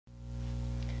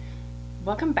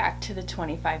Welcome back to the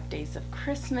 25 Days of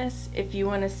Christmas. If you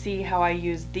want to see how I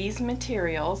use these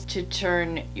materials to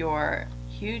turn your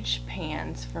huge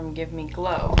pans from Give Me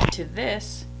Glow to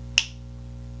this,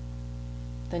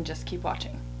 then just keep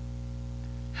watching.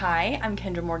 Hi, I'm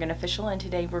Kendra Morgan Official, and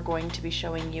today we're going to be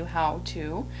showing you how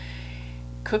to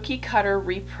cookie cutter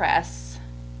repress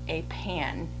a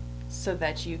pan so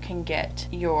that you can get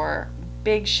your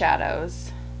big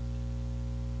shadows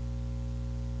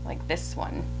like this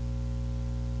one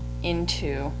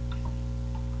into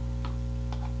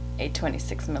a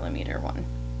 26mm one.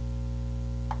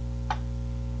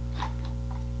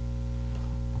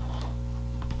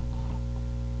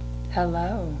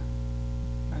 Hello.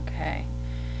 Okay.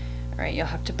 Alright, you'll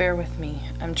have to bear with me.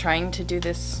 I'm trying to do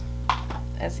this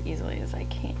as easily as I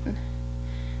can.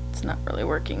 It's not really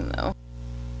working though.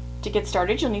 To get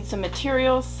started, you'll need some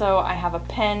materials. So I have a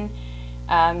pen.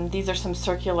 These are some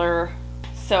circular,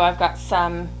 so I've got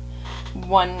some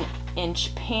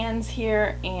 1-inch pans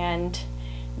here, and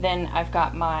then I've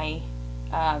got my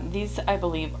these I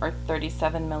believe are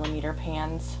 37mm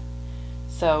pans,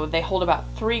 so they hold about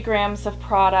 3 grams of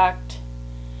product,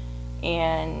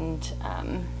 and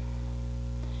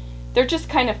they're just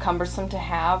kind of cumbersome to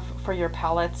have for your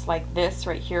palettes. Like this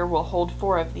right here will hold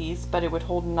 4 of these, but it would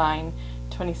hold 9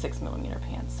 26mm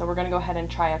pans. So we're going to go ahead and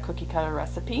try a cookie cutter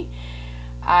recipe.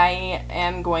 I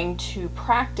am going to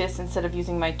practice, instead of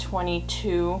using my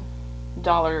 $22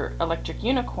 electric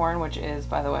unicorn, which is,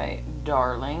 by the way,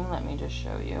 darling. Let me just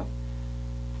show you.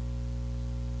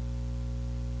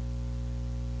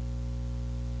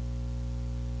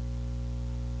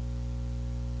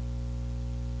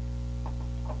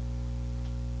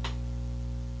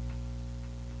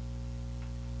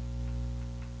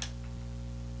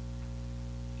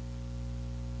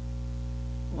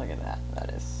 Look at that. That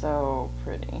is so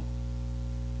pretty.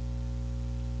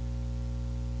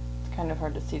 It's kind of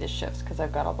hard to see the shifts because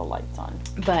I've got all the lights on.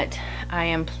 But I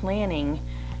am planning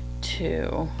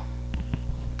to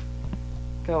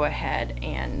go ahead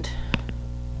and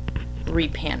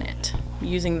repan it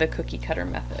using the cookie cutter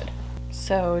method.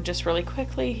 So just really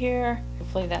quickly here,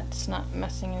 hopefully that's not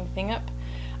messing anything up.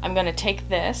 I'm going to take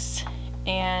this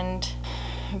and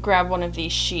grab one of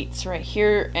these sheets right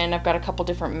here, and I've got a couple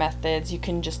different methods. You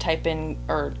can just type in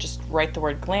or just write the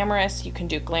word glamorous. You can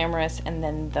do glamorous and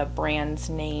then the brand's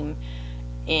name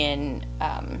in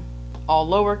all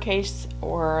lowercase,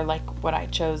 or like what I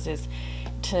chose is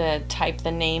to type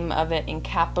the name of it in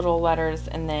capital letters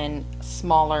and then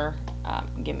smaller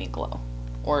Give Me Glow,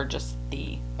 or just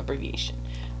the abbreviation.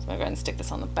 So I'm going to go ahead and stick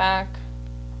this on the back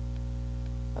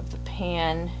of the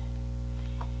pan.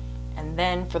 And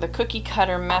then for the cookie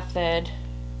cutter method,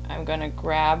 I'm going to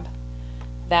grab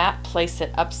that, place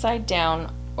it upside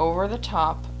down over the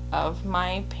top of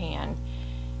my pan,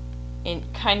 in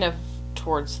kind of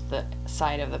towards the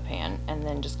side of the pan, and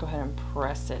then just go ahead and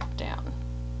press it down.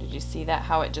 Did you see that?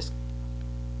 How it just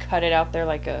cut it out there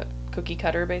like a cookie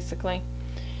cutter basically?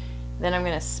 Then I'm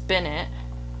going to spin it,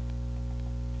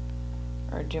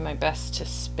 or do my best to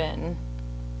spin.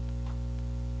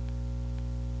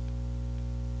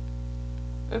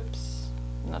 Oops,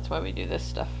 and that's why we do this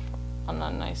stuff on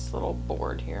a nice little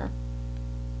board here.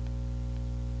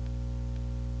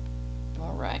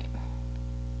 Alright,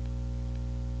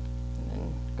 and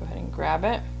then go ahead and grab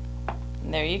it,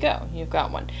 and there you go, you've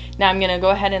got one. Now I'm going to go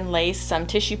ahead and lay some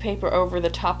tissue paper over the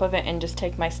top of it and just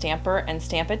take my stamper and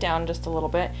stamp it down just a little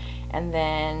bit, and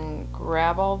then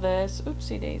grab all this,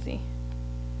 oopsie daisy,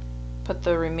 put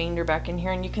the remainder back in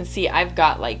here, and you can see I've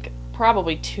got like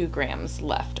probably 2 grams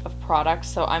left of product,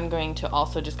 so I'm going to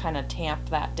also just kind of tamp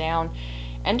that down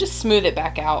and just smooth it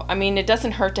back out. I mean, it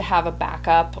doesn't hurt to have a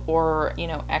backup or, you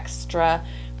know, extra,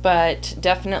 but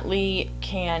definitely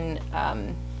can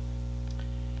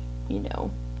you know,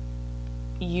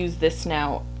 use this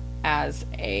now as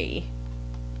a,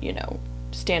 you know,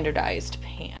 standardized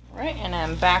pan. Right, and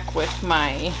I'm back with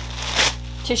my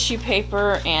tissue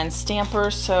paper and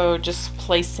stamper, so just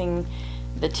placing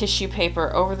the tissue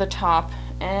paper over the top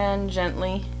and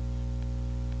gently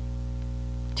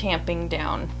tamping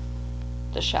down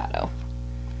the shadow.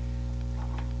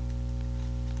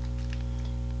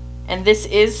 And this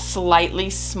is slightly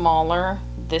smaller.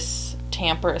 This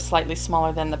tamper is slightly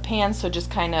smaller than the pan, so just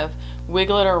kind of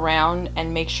wiggle it around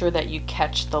and make sure that you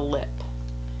catch the lip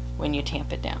when you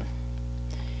tamp it down.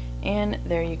 And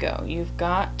there you go. You've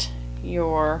got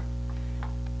your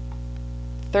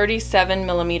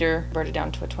 37mm brought it down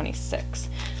to a 26.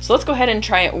 So let's go ahead and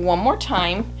try it one more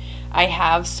time. I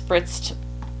have spritzed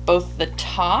both the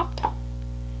top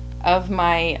of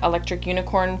my electric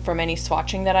unicorn from any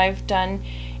swatching that I've done,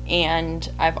 and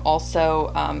I've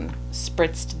also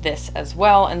spritzed this as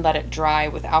well and let it dry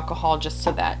with alcohol, just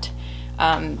so that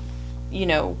you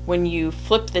know, when you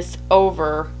flip this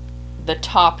over, the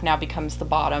top now becomes the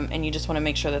bottom, and you just want to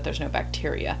make sure that there's no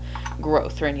bacteria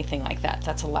growth or anything like that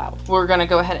that's allowed. We're going to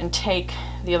go ahead and take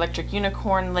the Electric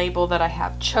Unicorn label that I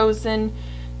have chosen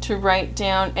to write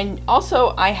down. And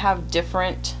also I have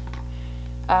different,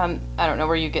 I don't know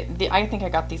where you get the, I think I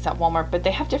got these at Walmart, but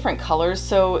they have different colors,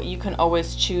 so you can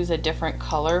always choose a different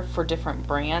color for different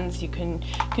brands. You can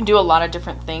do a lot of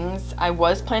different things. I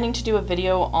was planning to do a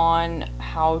video on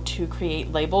how to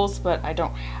create labels, but I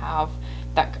don't have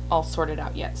that all sorted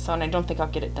out yet, so, and I don't think I'll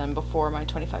get it done before my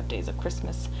 25 days of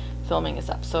Christmas filming is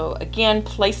up. So again,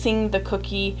 placing the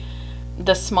cookie,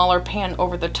 the smaller pan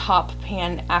over the top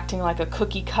pan, acting like a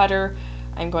cookie cutter,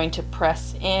 I'm going to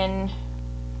press in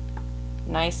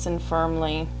nice and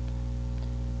firmly.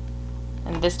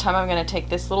 And this time I'm going to take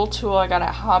this little tool I got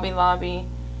at Hobby Lobby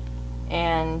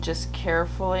and just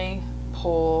carefully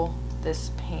pull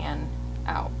this pan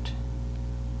out.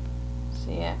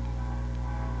 See it?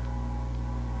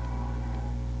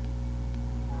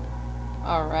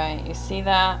 All right, you see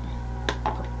that?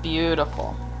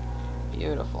 Beautiful,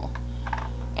 beautiful.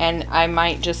 And I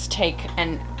might just take,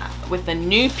 and with a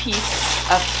new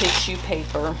piece of tissue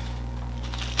paper,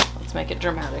 let's make it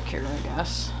dramatic here, I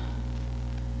guess.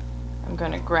 I'm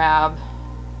going to grab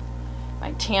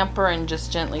my tamper and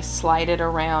just gently slide it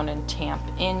around and tamp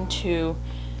into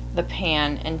the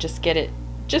pan and just get it,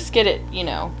 you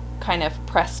know, kind of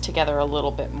pressed together a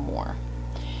little bit more.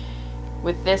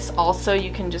 With this also,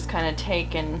 you can just kind of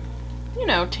take and, you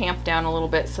know, tamp down a little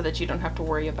bit so that you don't have to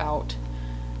worry about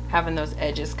having those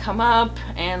edges come up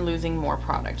and losing more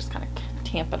product. Just kind of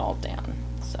tamp it all down.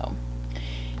 So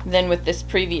then with this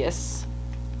previous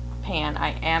pan, I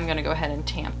am going to go ahead and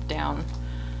tamp down,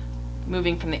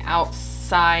 moving from the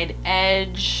outside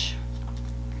edge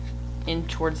in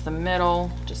towards the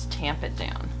middle. Just tamp it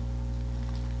down.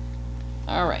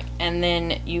 All right, and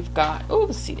then you've got, oh,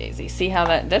 the Sea Daisy. See how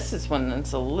that, this is one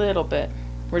that's a little bit,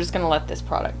 we're just gonna let this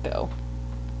product go.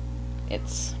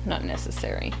 It's not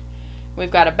necessary.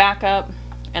 We've got a backup,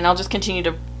 and I'll just continue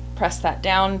to press that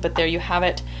down, but there you have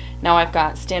it. Now I've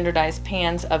got standardized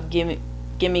pans of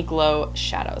Gimme Glow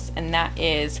shadows, and that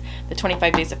is the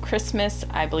 25 days of Christmas.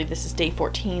 I believe this is day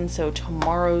 14, so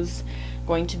tomorrow's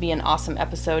going to be an awesome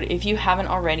episode. If you haven't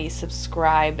already,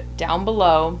 subscribe down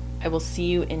below. I will see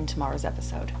you in tomorrow's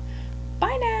episode.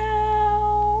 Bye now.